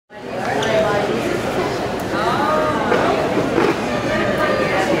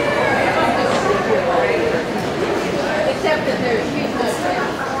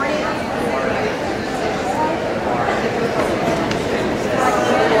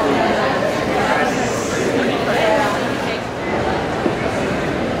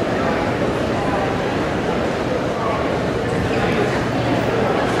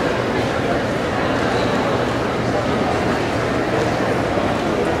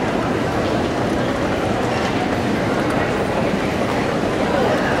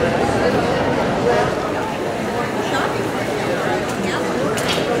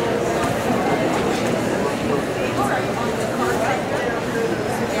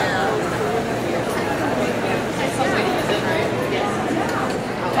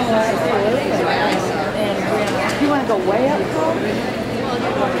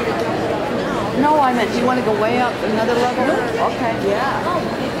want to go way up another level? Okay. Yeah. Oh,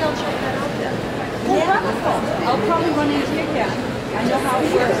 maybe I'll check that out then. Yeah. I'll probably run into you again. I know how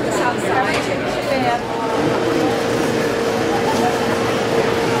it works. The south side.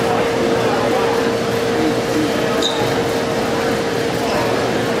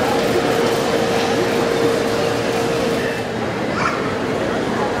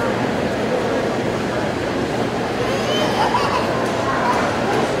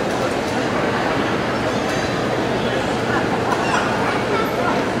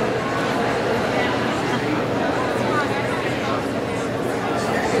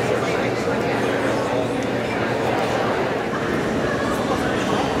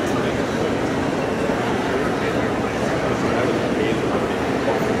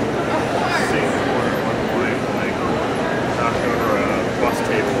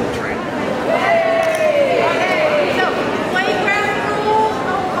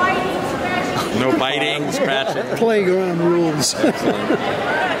 No biting, scratching. Playground rules. You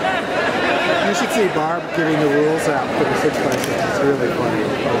should see Barb giving the rules out for the 6x6. It's really funny.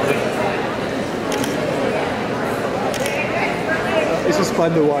 It's just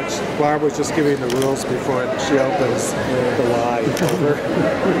fun to watch. Barb was just giving the rules before she opens the Y over.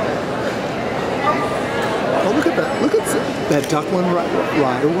 Oh, look at that. Look at that duck one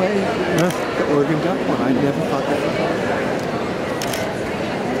right away. The Oregon duck one. I never thought that would happen.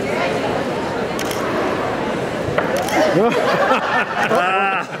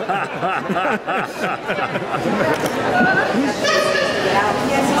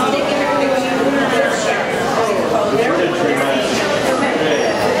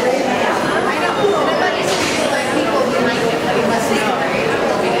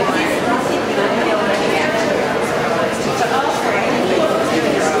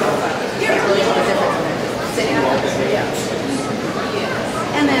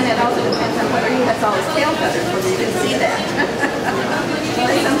 And then it also depends on whether he has all his tail feathers, whether you can see that.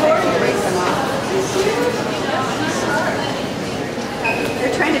 Sometimes you break them off.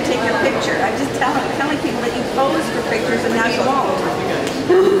 They're trying to take your picture. I'm just telling people that you pose for pictures and now you won't.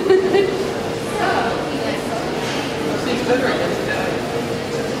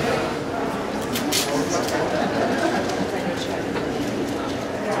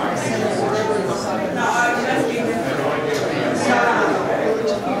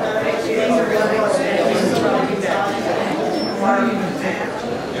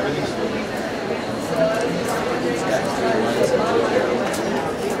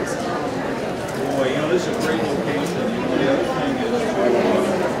 Boy, you know, this is a great location. You know, the other thing is,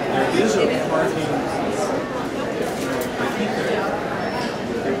 there is a parking, I think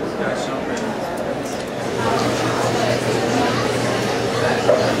they've got something.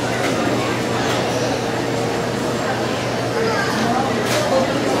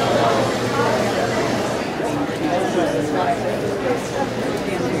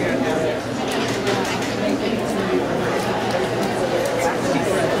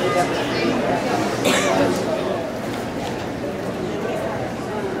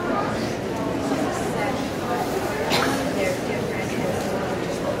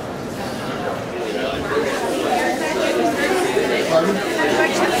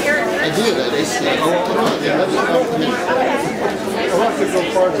 I did at AC. Oh, yeah, that's not me. I'll have to go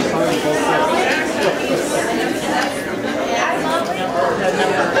farther behind both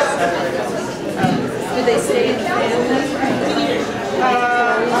Do they stay in family?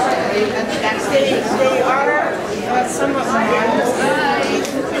 They are somewhat modest.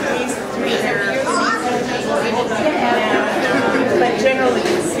 These 3 years. But generally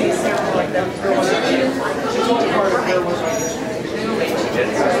you see several of them growing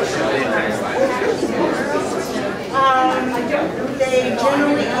They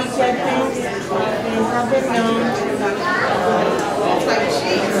generally eat dead things. They have been known to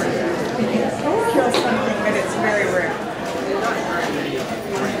kill something, but it's very rare.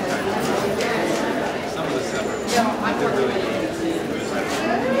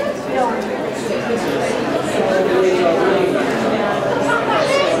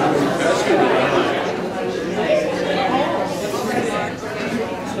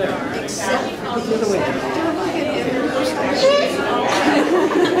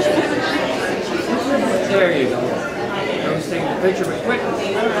 There you go. I was taking a picture, but quick.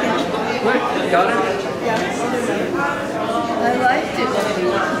 Quick, got it? I liked it.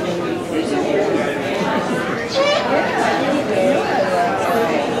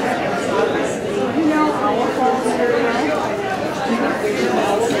 You know, our falls are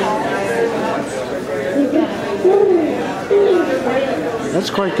That's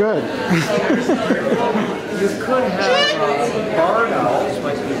quite good. You could have barred owls,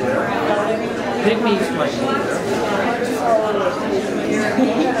 might be there. Pygmies might be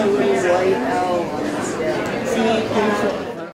there.